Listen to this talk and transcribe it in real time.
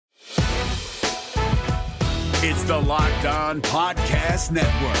It's the Locked On Podcast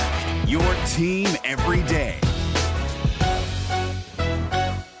Network, your team every day.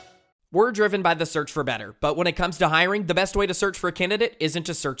 We're driven by the search for better, but when it comes to hiring, the best way to search for a candidate isn't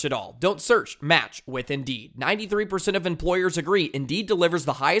to search at all. Don't search, match with Indeed. 93% of employers agree Indeed delivers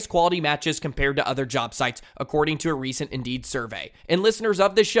the highest quality matches compared to other job sites, according to a recent Indeed survey. And listeners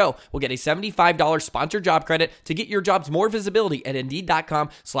of this show will get a $75 sponsored job credit to get your jobs more visibility at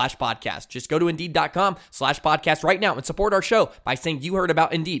Indeed.com/podcast. Just go to Indeed.com/podcast right now and support our show by saying you heard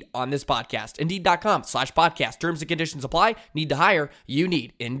about Indeed on this podcast. Indeed.com/podcast. Terms and conditions apply. Need to hire? You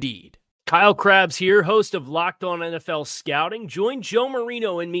need Indeed. Kyle Krabs here, host of Locked On NFL Scouting. Join Joe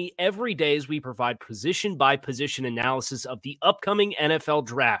Marino and me every day as we provide position-by-position analysis of the upcoming NFL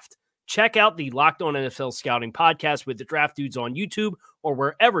Draft. Check out the Locked On NFL Scouting podcast with the Draft Dudes on YouTube or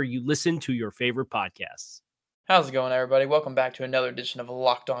wherever you listen to your favorite podcasts. How's it going, everybody? Welcome back to another edition of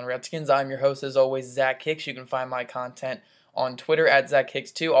Locked On Redskins. I'm your host, as always, Zach Hicks. You can find my content on Twitter at Zach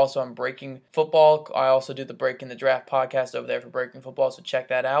Hicks2. Also, I'm Breaking Football. I also do the Breaking the Draft podcast over there for Breaking Football, so check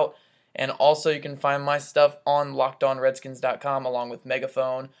that out. And also, you can find my stuff on LockedOnRedskins.com along with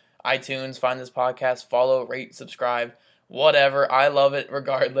Megaphone, iTunes. Find this podcast, follow, rate, subscribe, whatever. I love it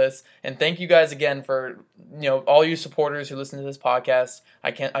regardless. And thank you guys again for, all you supporters who listen to this podcast.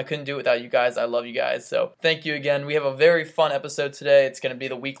 I couldn't do it without you guys. I love you guys. So thank you again. We have a very fun episode today. It's going to be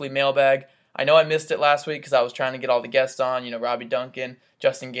the weekly mailbag. I know I missed it last week because I was trying to get all the guests on, Robbie Duncan,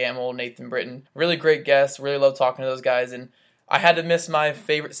 Justin Gamble, Nathan Britton. Really great guests. Really love talking to those guys. And I had to miss my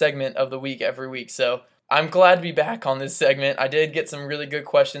favorite segment of the week every week, so I'm glad to be back on this segment. I did get some really good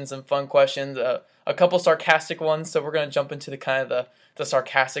questions, some fun questions, a couple sarcastic ones, so we're going to jump into the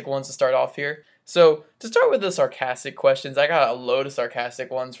sarcastic ones to start off here. So to start with the sarcastic questions, I got a load of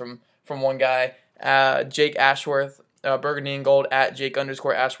sarcastic ones from one guy, Jake Ashworth, Burgundy and Gold, at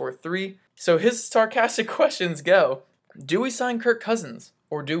Jake_Ashworth3. So his sarcastic questions go, do we sign Kirk Cousins,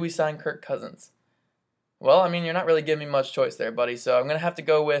 or do we sign Kirk Cousins? Well, you're not really giving me much choice there, buddy, so I'm going to have to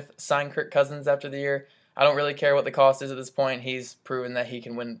go with sign Kirk Cousins after the year. I don't really care what the cost is at this point. He's proven that he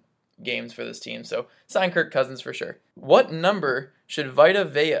can win games for this team, so sign Kirk Cousins for sure. What number should Vita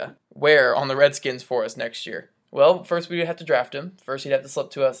Vea wear on the Redskins for us next year? Well, first we'd have to draft him. First he'd have to slip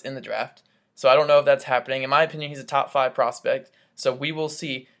to us in the draft, so I don't know if that's happening. In my opinion, he's a top 5 prospect, so we will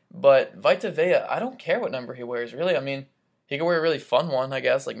see. But Vita Vea, I don't care what number he wears, really. He could wear a really fun one, I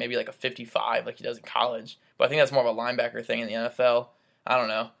guess, maybe a 55 like he does in college. But I think that's more of a linebacker thing in the NFL. I don't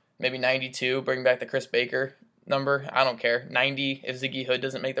know. Maybe 92, bring back the Chris Baker number. I don't care. 90 if Ziggy Hood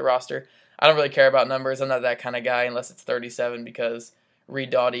doesn't make the roster. I don't really care about numbers. I'm not that kind of guy unless it's 37 because Reed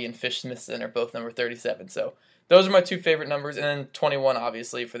Doughty and Fish Smithson are both number 37. So those are my two favorite numbers. And then 21,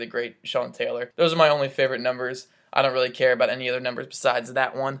 obviously, for the great Sean Taylor. Those are my only favorite numbers. I don't really care about any other numbers besides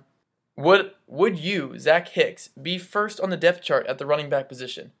that one. Would you, Zach Hicks, be first on the depth chart at the running back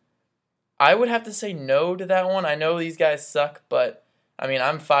position? I would have to say no to that one. I know these guys suck, but I'm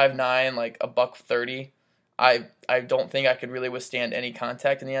 5'9", like $130. I don't think I could really withstand any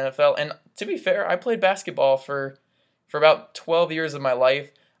contact in the NFL. And to be fair, I played basketball for about 12 years of my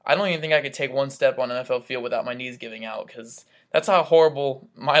life. I don't even think I could take one step on an NFL field without my knees giving out because that's how horrible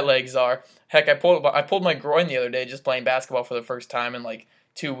my legs are. Heck, I pulled my groin the other day just playing basketball for the first time in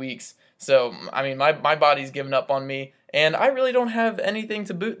 2 weeks. So, my body's given up on me, and I really don't have anything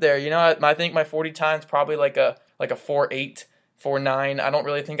to boot there. I think my 40 time's probably like a 4.8, 4.9. I don't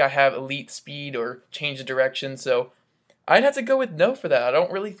really think I have elite speed or change of direction, so I'd have to go with no for that. I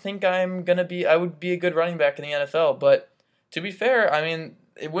don't really think I would be a good running back in the NFL, but to be fair,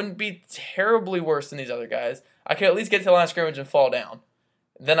 it wouldn't be terribly worse than these other guys. I could at least get to the line of scrimmage and fall down.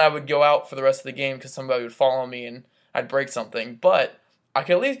 Then I would go out for the rest of the game because somebody would follow me and I'd break something, but I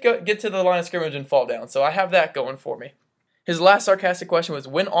can at least get to the line of scrimmage and fall down, so I have that going for me. His last sarcastic question was,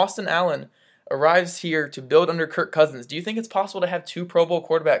 when Austin Allen arrives here to build under Kirk Cousins, do you think it's possible to have 2 Pro Bowl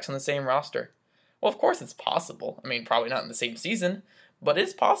quarterbacks on the same roster? Well, of course it's possible. Probably not in the same season, but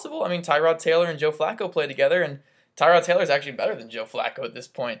it's possible. Tyrod Taylor and Joe Flacco play together, and Tyrod Taylor is actually better than Joe Flacco at this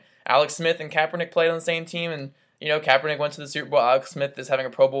point. Alex Smith and Kaepernick played on the same team, and, Kaepernick went to the Super Bowl. Alex Smith is having a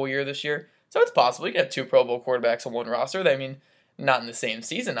Pro Bowl year this year, so it's possible. You can have 2 Pro Bowl quarterbacks on one roster. Not in the same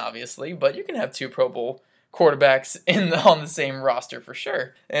season, obviously, but you can have 2 Pro Bowl quarterbacks on the same roster for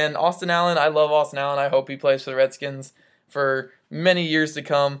sure. And Austin Allen, I love Austin Allen. I hope he plays for the Redskins for many years to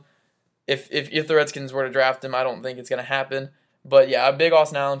come. If the Redskins were to draft him, I don't think it's going to happen. But yeah, I'm a big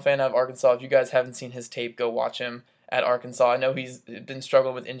Austin Allen fan out of Arkansas. If you guys haven't seen his tape, go watch him at Arkansas. I know he's been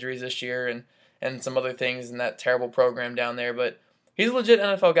struggling with injuries this year and some other things in that terrible program down there, but he's a legit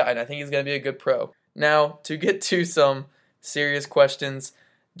NFL guy, and I think he's going to be a good pro. Now, to get to some serious questions,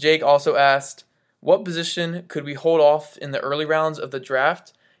 Jake also asked, what position could we hold off in the early rounds of the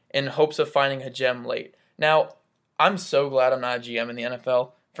draft in hopes of finding a gem late? Now, I'm so glad I'm not a GM in the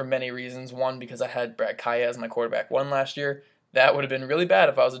NFL for many reasons. One, because I had Brad Kaya as my quarterback one last year. That would have been really bad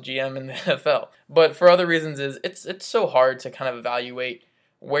if I was a GM in the NFL. But for other reasons, it's so hard to kind of evaluate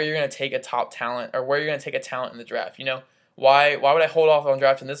where you're going to take a top talent or where you're going to take a talent in the draft. Why would I hold off on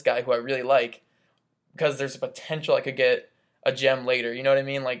drafting this guy who I really like? Because there's a potential I could get a gem later. You know what I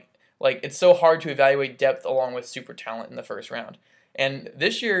mean? Like it's so hard to evaluate depth along with super talent in the first round. And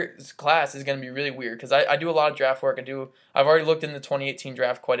this year's class is going to be really weird because I do a lot of draft work. I've already looked in the 2018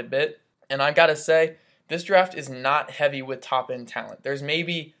 draft quite a bit. And I got to say, this draft is not heavy with top-end talent. There's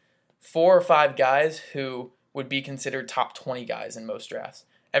maybe 4 or 5 guys who would be considered top 20 guys in most drafts.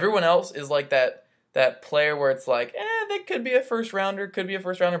 Everyone else is like that player where it's like, they could be a first-rounder,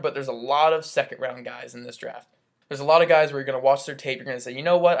 but there's a lot of second-round guys in this draft. There's a lot of guys where you're going to watch their tape, you're going to say, you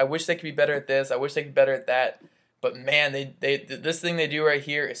know what, I wish they could be better at this, I wish they could be better at that, but man, this thing they do right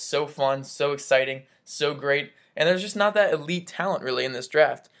here is so fun, so exciting, so great, and there's just not that elite talent really in this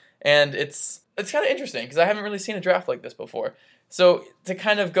draft. And it's kind of interesting because I haven't really seen a draft like this before. So to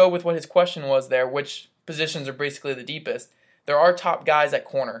kind of go with what his question was there, which positions are basically the deepest, there are top guys at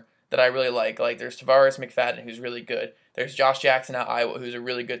corner that I really like. Like there's Tavares McFadden, who's really good. There's Josh Jackson at Iowa, who's a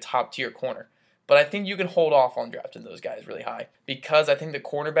really good top-tier corner. But I think you can hold off on drafting those guys really high because I think the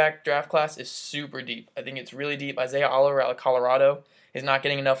cornerback draft class is super deep. I think it's really deep. Isaiah Oliver out of Colorado is not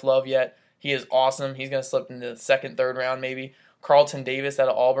getting enough love yet. He is awesome. He's going to slip into the second, third round maybe. Carlton Davis out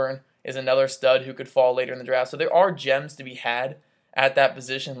of Auburn is another stud who could fall later in the draft. So there are gems to be had at that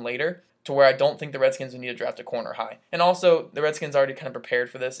position later to where I don't think the Redskins would need to draft a corner high. And also, the Redskins already kind of prepared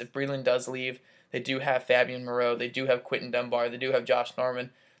for this. If Breland does leave, they do have Fabian Moreau, they do have Quentin Dunbar, they do have Josh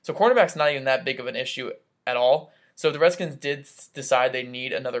Norman. So cornerback's not even that big of an issue at all. So if the Redskins did decide they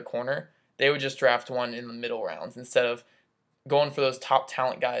need another corner, they would just draft one in the middle rounds instead of going for those top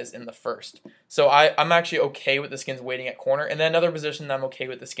talent guys in the first. So I'm actually okay with the Skins waiting at corner. And then another position that I'm okay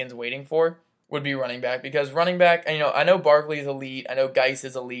with the Skins waiting for would be running back. Because running back, I know Barkley is elite. I know Geis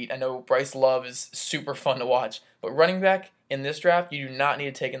is elite. I know Bryce Love is super fun to watch. But running back in this draft, you do not need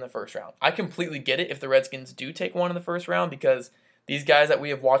to take in the first round. I completely get it if the Redskins do take one in the first round because these guys that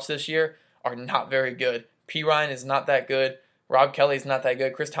we have watched this year are not very good. P. Ryan is not that good. Rob Kelly is not that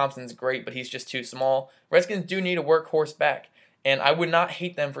good. Chris Thompson's great, but he's just too small. Redskins do need a workhorse back. And I would not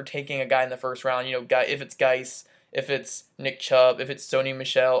hate them for taking a guy in the first round. If it's Geis, if it's Nick Chubb, if it's Sony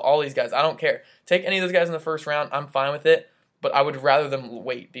Michel, all these guys. I don't care. Take any of those guys in the first round. I'm fine with it. But I would rather them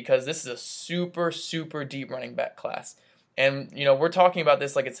wait because this is a super, super deep running back class. And, we're talking about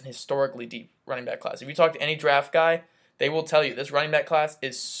this like it's an historically deep running back class. If you talk to any draft guy, they will tell you this running back class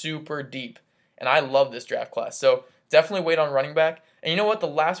is super deep. And I love this draft class. So definitely wait on running back. And you know what? The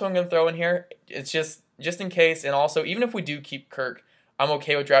last one I'm going to throw in here, it's just in case. And also, even if we do keep Kirk, I'm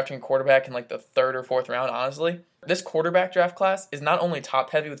okay with drafting a quarterback in like the 3rd or 4th round, honestly. This quarterback draft class is not only top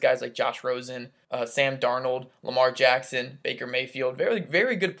heavy with guys like Josh Rosen, Sam Darnold, Lamar Jackson, Baker Mayfield, very,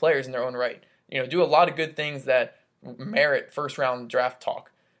 very good players in their own right. Do a lot of good things that merit first round draft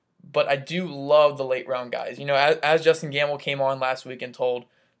talk. But I do love the late round guys. As Justin Gamble came on last week and told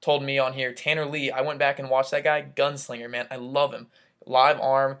me on here, Tanner Lee, I went back and watched that guy, gunslinger, man. I love him. Live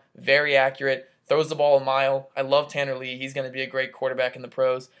arm, very accurate, throws the ball a mile. I love Tanner Lee. He's going to be a great quarterback in the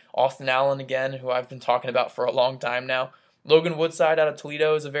pros. Austin Allen again, who I've been talking about for a long time now. Logan Woodside out of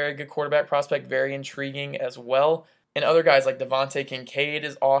Toledo is a very good quarterback prospect, very intriguing as well. And other guys like Devontae Kincaid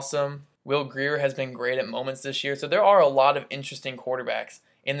is awesome. Will Grier has been great at moments this year. So there are a lot of interesting quarterbacks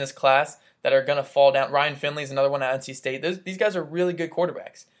in this class that are going to fall down. Ryan Finley is another one at NC State. These guys are really good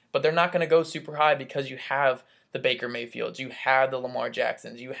quarterbacks, but they're not going to go super high because you have the Baker Mayfields, you have the Lamar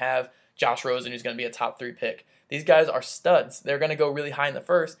Jacksons, you have Josh Rosen, who's going to be a top 3 pick. These guys are studs. They're going to go really high in the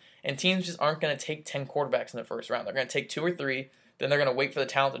first, and teams just aren't going to take 10 quarterbacks in the first round. They're going to take 2 or 3, then they're going to wait for the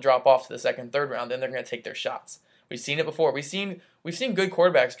talent to drop off to the 2nd, 3rd round, then they're going to take their shots. We've seen it before. We've seen good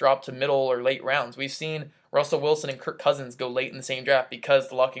quarterbacks drop to middle or late rounds. We've seen Russell Wilson and Kirk Cousins go late in the same draft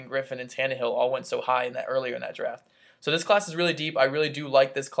because Luck and Griffin and Tannehill all went so high earlier in that draft. So this class is really deep. I really do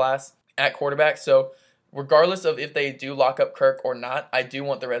like this class at quarterback. So regardless of if they do lock up Kirk or not, I do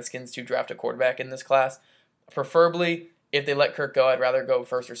want the Redskins to draft a quarterback in this class. Preferably, if they let Kirk go, I'd rather go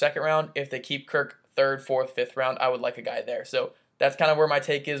 1st or 2nd round. If they keep Kirk 3rd, 4th, 5th round, I would like a guy there. So that's kind of where my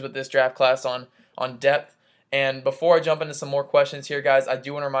take is with this draft class on depth. And before I jump into some more questions here, guys, I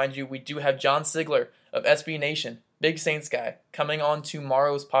do want to remind you, we do have John Sigler of SB Nation, big Saints guy, coming on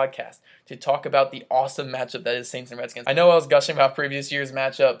tomorrow's podcast to talk about the awesome matchup that is Saints and Redskins. I know I was gushing about previous year's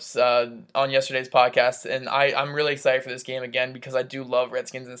matchups on yesterday's podcast, and I'm really excited for this game again because I do love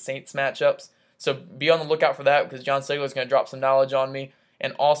Redskins and Saints matchups. So be on the lookout for that because John Sigler is going to drop some knowledge on me.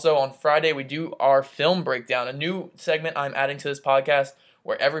 And also on Friday, we do our film breakdown, a new segment I'm adding to this podcast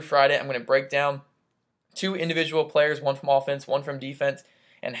where every Friday I'm going to break down 2 individual players, one from offense, one from defense,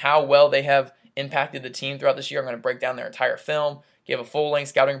 and how well they have impacted the team throughout this year. I'm going to break down their entire film, give a full-length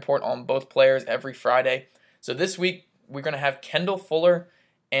scouting report on both players every Friday. So this week, we're going to have Kendall Fuller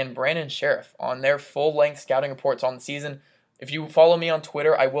and Brandon Sheriff on their full-length scouting reports on the season. If you follow me on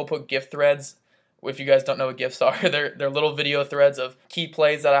Twitter, I will put GIF threads. If you guys don't know what GIFs are, they're little video threads of key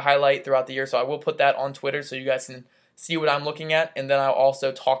plays that I highlight throughout the year. So I will put that on Twitter so you guys can see what I'm looking at. And then I'll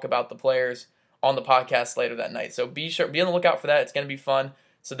also talk about the players on the podcast later that night. So be on the lookout for that. It's going to be fun.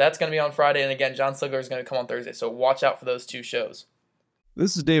 So that's going to be on Friday. And again, John Sigler is going to come on Thursday. So watch out for those 2 shows.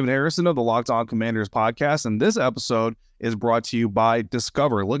 This is David Harrison of the Locked On Commanders podcast, and this episode is brought to you by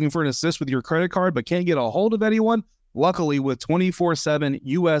Discover. Looking for an assist with your credit card but can't get a hold of anyone? Luckily, with 24/7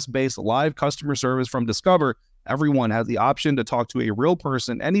 U.S.-based live customer service from Discover, everyone has the option to talk to a real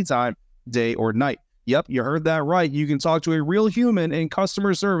person anytime, day or night. Yep, you heard that right. You can talk to a real human in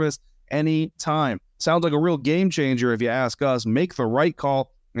customer service anytime. Sounds like a real game changer if you ask us. Make the right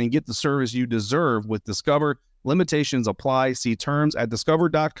call and get the service you deserve with Discover. Limitations apply. See terms at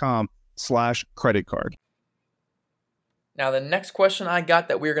discover.com/creditcard. Now, the next question I got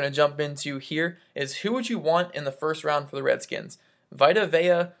that we're going to jump into here is who would you want in the first round for the Redskins? Vita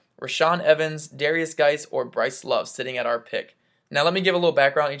Vea, Rashaan Evans, Darius Geis, or Bryce Love sitting at our pick? Now, let me give a little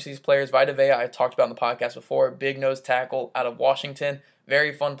background on each of these players. Vita Vea, I talked about in the podcast before, big nose tackle out of Washington.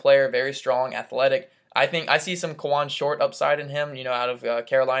 Very fun player, very strong, athletic. I see some Quan Short upside in him, out of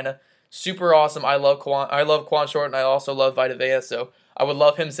Carolina. Super awesome. I love Quan Short, and I also love Vita Vea, so I would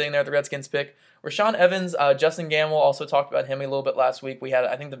love him sitting there at the Redskins pick. Rashaan Evans, Justin Gamble also talked about him a little bit last week. We had,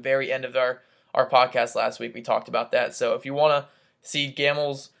 I think, the very end of our podcast last week, we talked about that. So if you want to see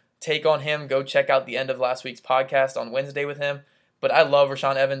Gamble's take on him, go check out the end of last week's podcast on Wednesday with him. But I love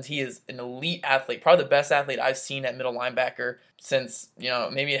Rashaan Evans. He is an elite athlete, probably the best athlete I've seen at middle linebacker since,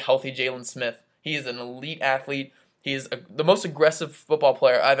 maybe a healthy Jalen Smith. He is an elite athlete. He is the most aggressive football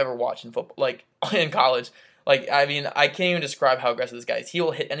player I've ever watched in football, in college. I can't even describe how aggressive this guy is. He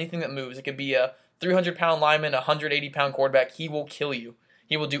will hit anything that moves. It could be a 300-pound lineman, a 180-pound quarterback. He will kill you.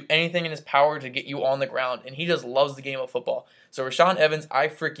 He will do anything in his power to get you on the ground, and he just loves the game of football. So Rashaan Evans, I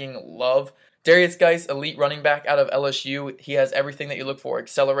freaking love. Darius Geis, elite running back out of LSU. He has everything that you look for: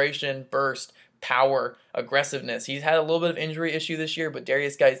 acceleration, burst, power, aggressiveness. He's had a little bit of injury issue this year, but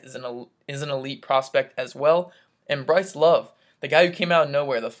Darius Geis is an elite prospect as well. And Bryce Love, the guy who came out of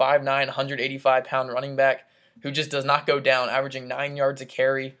nowhere, the 5'9", 185-pound running back, who just does not go down, averaging 9 yards a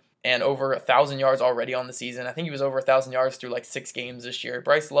carry and over 1,000 yards already on the season. I think he was over 1,000 yards through 6 games this year.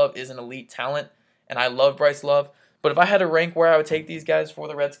 Bryce Love is an elite talent, and I love Bryce Love. But if I had to rank where I would take these guys for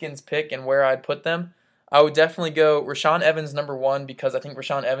the Redskins pick and where I'd put them, I would definitely go Rashaan Evans number 1 because I think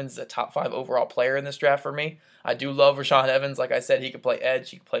Rashaan Evans is a top 5 overall player in this draft for me. I do love Rashaan Evans. Like I said, he could play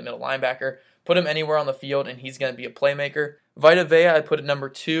edge, he could play middle linebacker. Put him anywhere on the field, and he's going to be a playmaker. Vita Vea, I put at number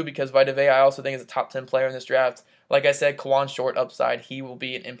 2 because Vita Vea I also think is a top 10 player in this draft. Like I said, Quan Short upside. He will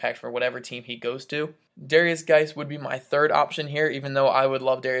be an impact for whatever team he goes to. Darius Geis would be my third option here, even though I would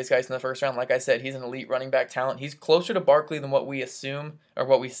love Darius Geis in the first round. Like I said, he's an elite running back talent. He's closer to Barkley than what we assume or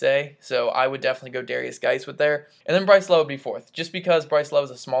what we say, so I would definitely go Darius Geis with there. And then Bryce Love would be 4th, just because Bryce Love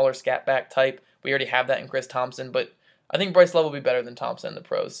is a smaller scat back type. We already have that in Chris Thompson, but I think Bryce Love will be better than Thompson in the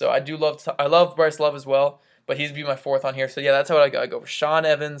pros. So I love Bryce Love as well, but he's be my 4th on here. So yeah, that's how I go. I go for Rashaan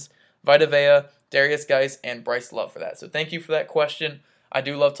Evans, Vita Vea, Darius Geis, and Bryce Love for that. So thank you for that question. I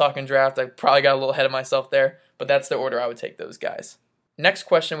do love talking draft. I probably got a little ahead of myself there, but that's the order I would take those guys. Next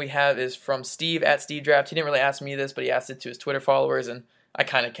question we have is from Steve at Steve Draft. He didn't really ask me this, but he asked it to his Twitter followers, and I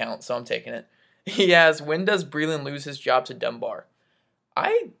kind of count, so I'm taking it. He asks, when does Breeland lose his job to Dunbar?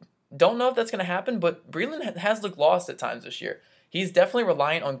 I don't know if that's going to happen, but Breeland has looked lost at times this year. He's definitely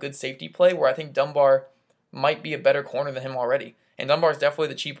reliant on good safety play, where I think Dunbar might be a better corner than him already. And Dunbar is definitely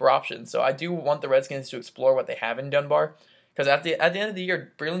the cheaper option. So I do want the Redskins to explore what they have in Dunbar. Because at the end of the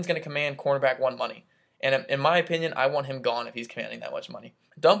year, Breeland's going to command cornerback 1 money. And in my opinion, I want him gone if he's commanding that much money.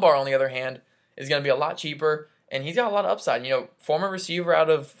 Dunbar, on the other hand, is going to be a lot cheaper. And he's got a lot of upside. Former receiver out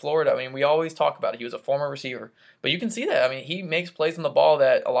of Florida. We always talk about it. He was a former receiver. But you can see that. He makes plays on the ball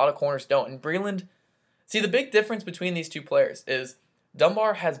that a lot of corners don't. And Breeland, see, the big difference between these two players is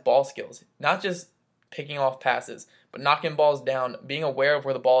Dunbar has ball skills. Not just picking off passes, but knocking balls down, being aware of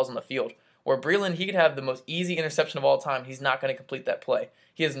where the ball is on the field. Where Breeland, he could have the most easy interception of all time. He's not going to complete that play.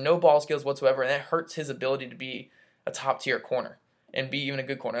 He has no ball skills whatsoever, and that hurts his ability to be a top-tier corner and be even a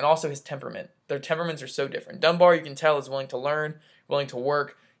good corner. And also his temperament. Their temperaments are so different. Dunbar, you can tell, is willing to learn, willing to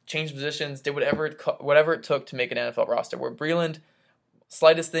work. changed positions, did whatever it took to make an NFL roster. Where Breland,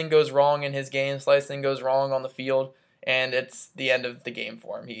 slightest thing goes wrong in his game, slightest thing goes wrong on the field, and it's the end of the game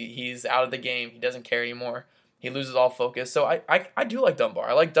for him. He's out of the game. He doesn't care anymore. He loses all focus. So I do like Dunbar.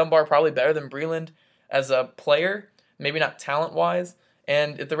 I like Dunbar probably better than Breland as a player, maybe not talent-wise.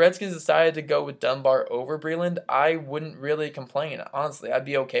 And if the Redskins decided to go with Dunbar over Breland, I wouldn't really complain. Honestly, I'd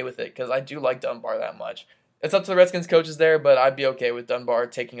be okay with it because I do like Dunbar that much. It's up to the Redskins coaches there, but I'd be okay with Dunbar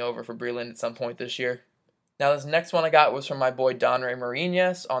taking over for Breland at some point this year. Now, this next one I got was from my boy Donray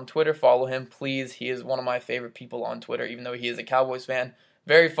Marinas on Twitter. Follow him, please. He is one of my favorite people on Twitter, even though he is a Cowboys fan.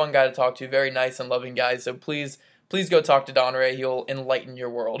 Very fun guy to talk to, very nice and loving guy. So please go talk to Donray. He'll enlighten your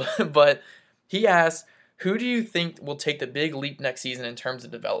world. But he asks, who do you think will take the big leap next season in terms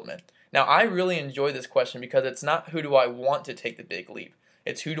of development? Now, I really enjoy this question because it's not who do I want to take the big leap.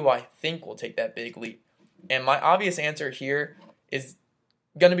 It's who do I think will take that big leap. And my obvious answer here is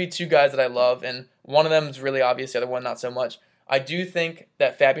going to be two guys that I love, and one of them is really obvious, the other one not so much. I do think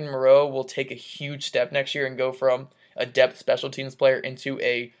that Fabian Moreau will take a huge step next year and go from a depth special teams player into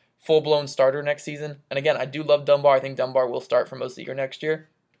a full-blown starter next season. And again, I do love Dunbar. I think Dunbar will start for most of the year next year.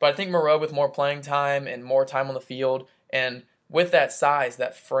 But I think Moreau, with more playing time and more time on the field, and with that size,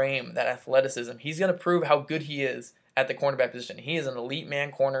 that frame, that athleticism, he's going to prove how good he is at the cornerback position. He is an elite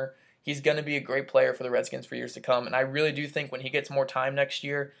man corner. He's going to be a great player for the Redskins for years to come. And I really do think when he gets more time next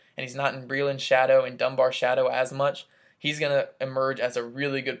year and he's not in Breland's shadow and Dunbar's shadow as much, he's going to emerge as a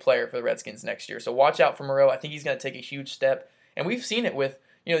really good player for the Redskins next year. So watch out for Moreau. I think he's going to take a huge step. And we've seen it with,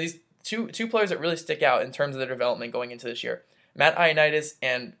 these two players that really stick out in terms of their development going into this year. Matt Ioannidis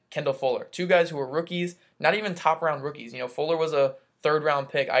and Kendall Fuller. Two guys who were rookies, not even top-round rookies. Fuller was a third-round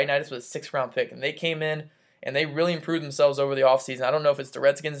pick. Ioannidis was a sixth-round pick. And they came in and they really improved themselves over the offseason. I don't know if it's the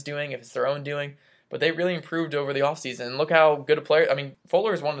Redskins doing, if it's their own doing, but they really improved over the offseason. And look how good a player.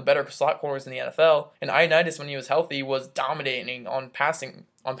 Fuller is one of the better slot corners in the NFL. And Ioannidis, when he was healthy, was dominating on pass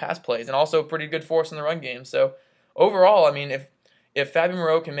plays and also pretty good force in the run game. So overall, if Fabian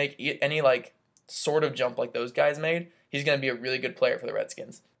Moreau can make any sort of jump like those guys made, he's going to be a really good player for the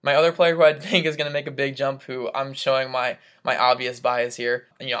Redskins. My other player who I think is going to make a big jump, who I'm showing my obvious bias here,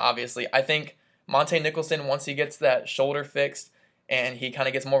 obviously, I think Monte Nicholson, once he gets that shoulder fixed and he kind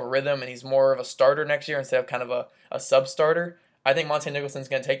of gets more of a rhythm and he's more of a starter next year instead of kind of a sub-starter, I think Monte Nicholson's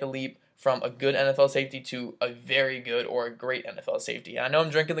going to take a leap from a good NFL safety to a very good or a great NFL safety. And I know I'm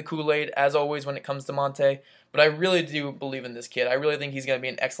drinking the Kool-Aid, as always, when it comes to Monte, but I really do believe in this kid. I really think he's going to be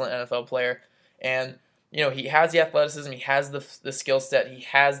an excellent NFL player. And he has the athleticism, he has the skill set, he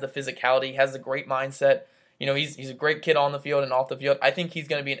has the physicality, he has the great mindset. He's a great kid on the field and off the field. I think he's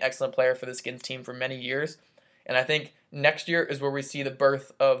going to be an excellent player for the Skins team for many years. And I think next year is where we see the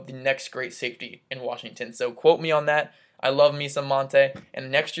birth of the next great safety in Washington. So quote me on that. I love me some Monte. And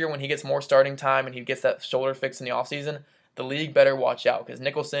next year when he gets more starting time and he gets that shoulder fix in the offseason, the league better watch out because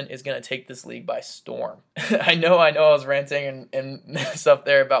Nicholson is going to take this league by storm. I know I was ranting and stuff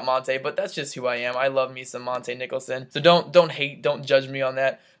there about Monte, but that's just who I am. I love me some Monte Nicholson. So don't hate, don't judge me on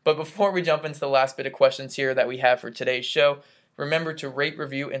that. But before we jump into the last bit of questions here that we have for today's show, remember to rate,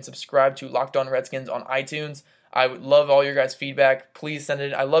 review, and subscribe to Locked On Redskins on iTunes. I would love all your guys' feedback. Please send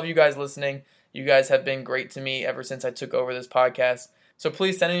it. I love you guys listening. You guys have been great to me ever since I took over this podcast. So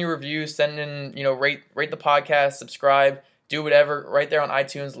please send in your reviews, rate the podcast, subscribe, do whatever right there on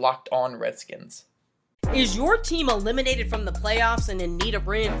iTunes, Locked On Redskins. Is your team eliminated from the playoffs and in need of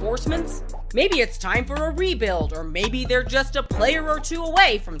reinforcements? Maybe it's time for a rebuild, or maybe they're just a player or two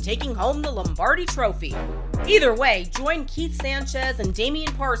away from taking home the Lombardi Trophy. Either way, join Keith Sanchez and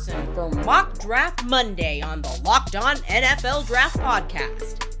Damian Parson for Mock Draft Monday on the Locked On NFL Draft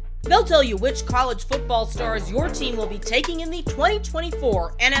Podcast. They'll tell you which college football stars your team will be taking in the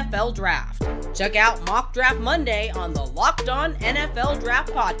 2024 NFL Draft. Check out Mock Draft Monday on the Locked On NFL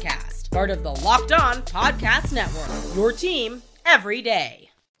Draft Podcast, part of the Locked On Podcast Network. Your team every day.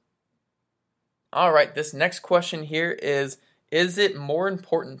 All right, this next question here is it more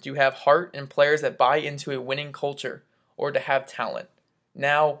important to have heart and players that buy into a winning culture or to have talent?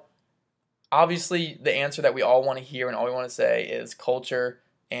 Now, obviously, the answer that we all want to hear and all we want to say is culture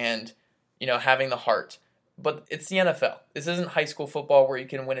and, having the heart. But it's the NFL. This isn't high school football where you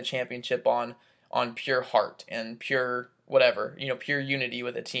can win a championship on pure heart and pure whatever, pure unity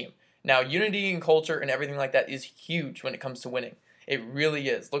with a team. Now, unity and culture and everything like that is huge when it comes to winning. It really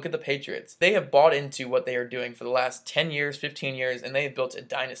is. Look at the Patriots. They have bought into what they are doing for the last 10 years, 15 years, and they have built a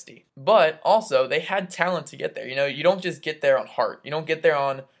dynasty. But also, they had talent to get there. You don't just get there on heart. You don't get there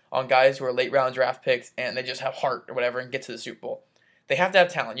on guys who are late round draft picks and they just have heart or whatever and get to the Super Bowl. They have to have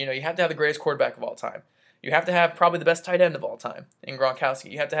talent. You have to have the greatest quarterback of all time. You have to have probably the best tight end of all time in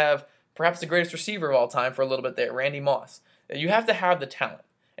Gronkowski. You have to have perhaps the greatest receiver of all time for a little bit there, Randy Moss. You have to have the talent.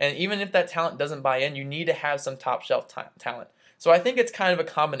 And even if that talent doesn't buy in, you need to have some top shelf talent. So I think it's kind of a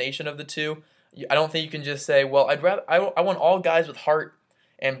combination of the two. I don't think you can just say, well, I want all guys with heart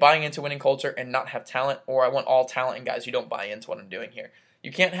and buying into winning culture and not have talent, or I want all talent and guys who don't buy into what I'm doing here.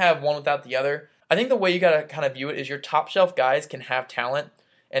 You can't have one without the other. I think the way you got to kind of view it is your top shelf guys can have talent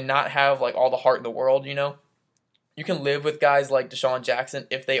and not have like all the heart in the world, you know? You can live with guys like Deshaun Jackson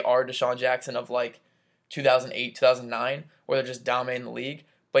if they are Deshaun Jackson of like 2008, 2009, where they're just dominating the league,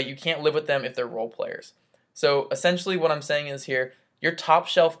 but you can't live with them if they're role players. So essentially what I'm saying is here, your top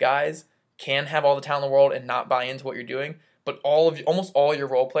shelf guys can have all the talent in the world and not buy into what you're doing, but almost all your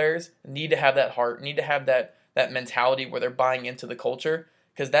role players need to have that heart, need to have that mentality where they're buying into the culture,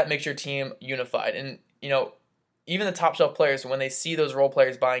 because that makes your team unified. And, you know, even the top shelf players, when they see those role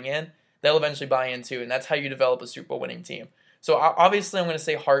players buying in, they'll eventually buy in too, and that's how you develop a Super Bowl winning team. So obviously I'm going to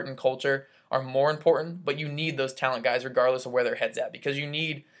say heart and culture are more important, but you need those talent guys regardless of where their head's at, because you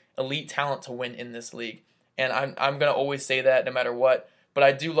need elite talent to win in this league. And I'm going to always say that no matter what. But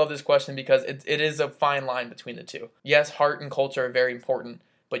I do love this question because it is a fine line between the two. Yes, heart and culture are very important,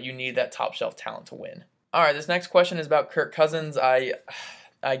 but you need that top shelf talent to win. All right, this next question is about Kirk Cousins. I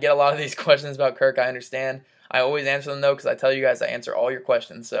get a lot of these questions about Kirk, I understand. I always answer them though, because I tell you guys I answer all your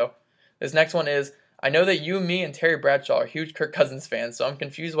questions. So this next one is, I know that you, me, and Terry Bradshaw are huge Kirk Cousins fans, so I'm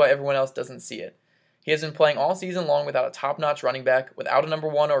confused why everyone else doesn't see it. He has been playing all season long without a top-notch running back, without a number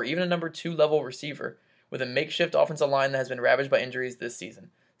 1 or even a number 2 level receiver, with a makeshift offensive line that has been ravaged by injuries this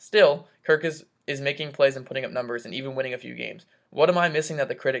season. Still, Kirk is making plays and putting up numbers and even winning a few games. What am I missing that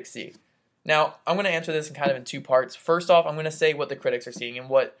the critics see? Now, I'm going to answer this in 2 parts. First off, I'm going to say what the critics are seeing and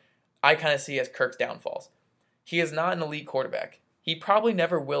what I kind of see as Kirk's downfalls. He is not an elite quarterback. He probably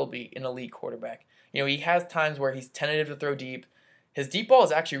never will be an elite quarterback. You know, he has times where he's tentative to throw deep. His deep ball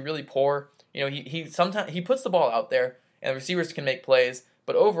is actually really poor. You know, he sometimes he puts the ball out there and the receivers can make plays.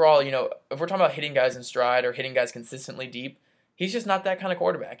 But overall, you know, if we're talking about hitting guys in stride or hitting guys consistently deep, he's just not that kind of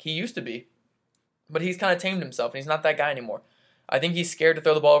quarterback. He used to be, but he's kind of tamed himself and he's not that guy anymore. I think he's scared to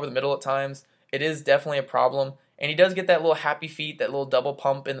throw the ball over the middle at times. It is definitely a problem. And he does get that little happy feet, that little double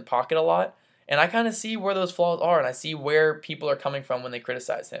pump in the pocket a lot. And I kind of see where those flaws are, and I see where people are coming from when they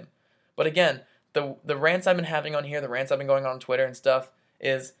criticize him. But again, the rants I've been having on here, the rants I've been going on Twitter and stuff,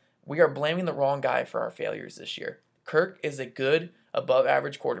 is we are blaming the wrong guy for our failures this year. Kirk is a good,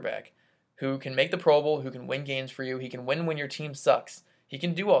 above-average quarterback who can make the Pro Bowl, who can win games for you, he can win when your team sucks. He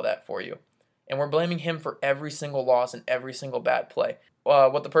can do all that for you. And we're blaming him for every single loss and every single bad play.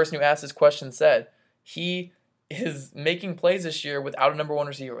 What the person who asked this question said, he is making plays this year without a number 1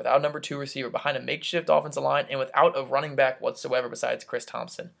 receiver, without a number 2 receiver, behind a makeshift offensive line, and without a running back whatsoever besides Chris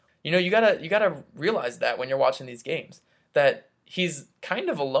Thompson. You know, you gotta realize that when you're watching these games, that he's kind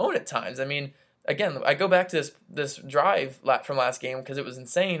of alone at times. I mean, again, I go back to this drive from last game because it was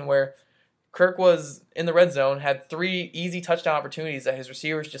insane, where Kirk was in the red zone, had 3 easy touchdown opportunities that his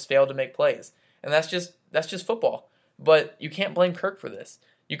receivers just failed to make plays, and that's just football. But you can't blame Kirk for this.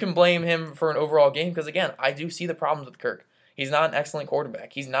 You can blame him for an overall game because, again, I do see the problems with Kirk. He's not an excellent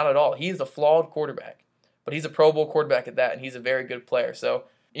quarterback. He's not at all. He is a flawed quarterback. But he's a Pro Bowl quarterback at that, and he's a very good player. So,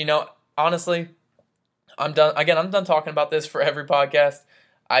 you know, honestly, I'm done. Again, I'm done talking about this for every podcast.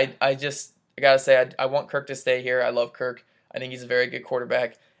 I got to say, I want Kirk to stay here. I love Kirk. I think he's a very good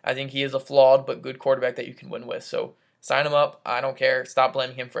quarterback. I think he is a flawed but good quarterback that you can win with. So sign him up. I don't care. Stop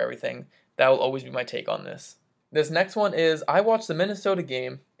blaming him for everything. That will always be my take on this. This next one is, I watched the Minnesota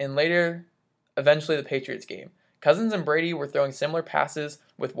game and later, eventually the Patriots game. Cousins and Brady were throwing similar passes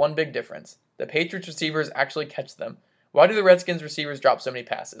with one big difference. The Patriots receivers actually catch them. Why do the Redskins receivers drop so many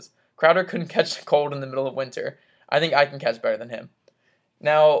passes? Crowder couldn't catch a cold in the middle of winter. I think I can catch better than him.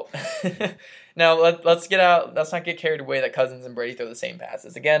 Now, let's not get carried away that Cousins and Brady throw the same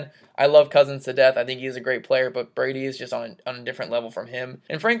passes. Again, I love Cousins to death. I think he's a great player, but Brady is just on a different level from him.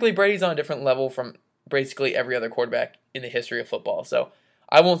 And frankly, Brady's on a different level from basically every other quarterback in the history of football. So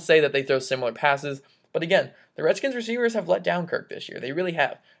I won't say that they throw similar passes, but again, the Redskins receivers have let down Kirk this year. They really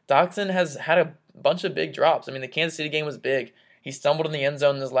have. Doxson has had a bunch of big drops. I mean, the Kansas City game was big. He stumbled in the end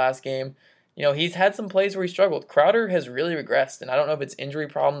zone in his last game. You know, he's had some plays where he struggled. Crowder has really regressed, and I don't know if it's injury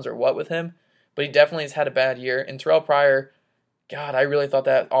problems or what with him, but he definitely has had a bad year. And Terrell Pryor, God, I really thought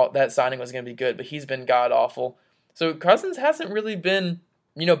that signing was going to be good, but he's been god-awful. So Cousins hasn't really been,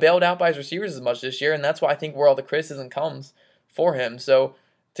 you know, bailed out by his receivers as much this year, and that's why I think where all the criticism comes for him. So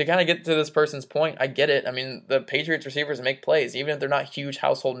to kind of get to this person's point, I get it. I mean, the Patriots receivers make plays. Even if they're not huge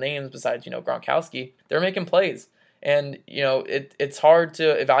household names besides, you know, Gronkowski, they're making plays. And, it's hard to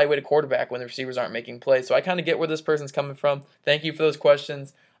evaluate a quarterback when the receivers aren't making plays. So I kind of get where this person's coming from. Thank you for those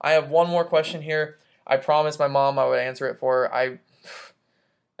questions. I have one more question here. I promised my mom I would answer it for her.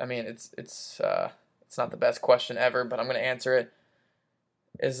 I mean, it's not the best question ever, but I'm going to answer it.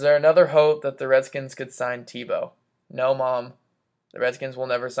 Is there another hope that the Redskins could sign Tebow? No, Mom. The Redskins will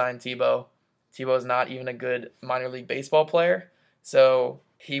never sign Tebow. Tebow is not even a good minor league baseball player. So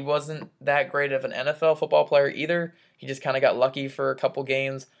he wasn't that great of an NFL football player either. He just kind of got lucky for a couple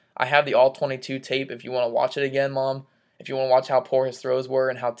games. I have the All-22 tape if you want to watch it again, Mom. If you want to watch how poor his throws were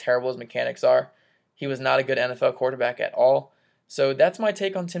and how terrible his mechanics are. He was not a good NFL quarterback at all. So that's my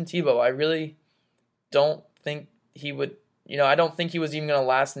take on Tim Tebow. I really don't think he would, I don't think he was even going to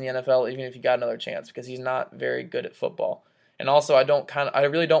last in the NFL even if he got another chance because he's not very good at football. And also, I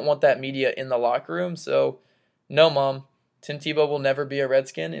really don't want that media in the locker room. So, no, Mom, Tim Tebow will never be a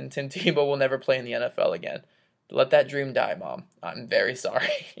Redskin, and Tim Tebow will never play in the NFL again. Let that dream die, Mom. I'm very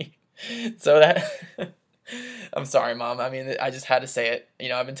sorry. I'm sorry, Mom. I mean, I just had to say it.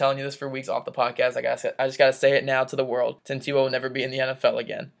 I've been telling you this for weeks off the podcast. I just got to say it now to the world. Tim Tebow will never be in the NFL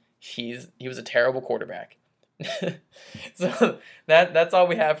again. He was a terrible quarterback. So that's all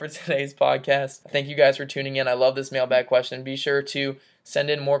we have for today's podcast. Thank you guys for tuning in. I love this mailbag question. Be sure to send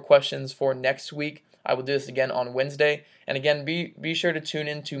in more questions for next week. I will do this again on Wednesday. And again, be sure to tune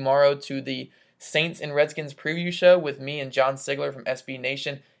in tomorrow to the Saints and Redskins preview show with me and John Sigler from SB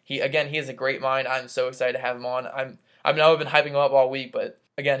Nation. He is a great mind. I'm so excited to have him on. I've been hyping him up all week, but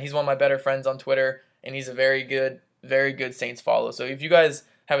again, he's one of my better friends on Twitter, and he's a very good Saints follow. So if you guys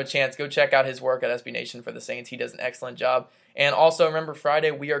have a chance, go check out his work at SB Nation for the Saints. He does an excellent job. And also remember,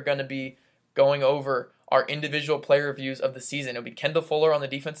 Friday we are going to be going over our individual player reviews of the season. It'll be Kendall Fuller on the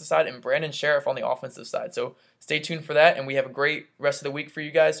defensive side and Brandon Sheriff on the offensive side. So stay tuned for that, and we have a great rest of the week for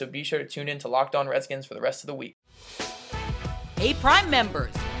you guys. So be sure to tune in to Locked On Redskins for the rest of the week. Hey, Prime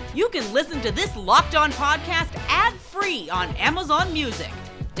members, you can listen to this Locked On podcast ad-free on Amazon Music.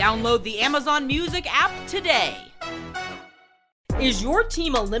 Download the Amazon Music app today. Is your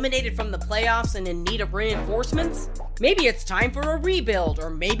team eliminated from the playoffs and in need of reinforcements? Maybe it's time for a rebuild, or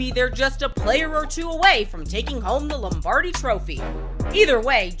maybe they're just a player or two away from taking home the Lombardi Trophy. Either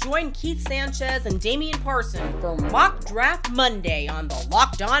way, join Keith Sanchez and Damian Parson for Mock Draft Monday on the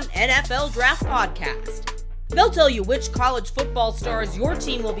Locked On NFL Draft Podcast. They'll tell you which college football stars your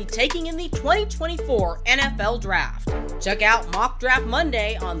team will be taking in the 2024 NFL Draft. Check out Mock Draft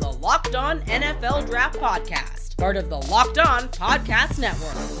Monday on the Locked On NFL Draft Podcast, part of the Locked On Podcast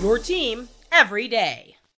Network. Your team every day.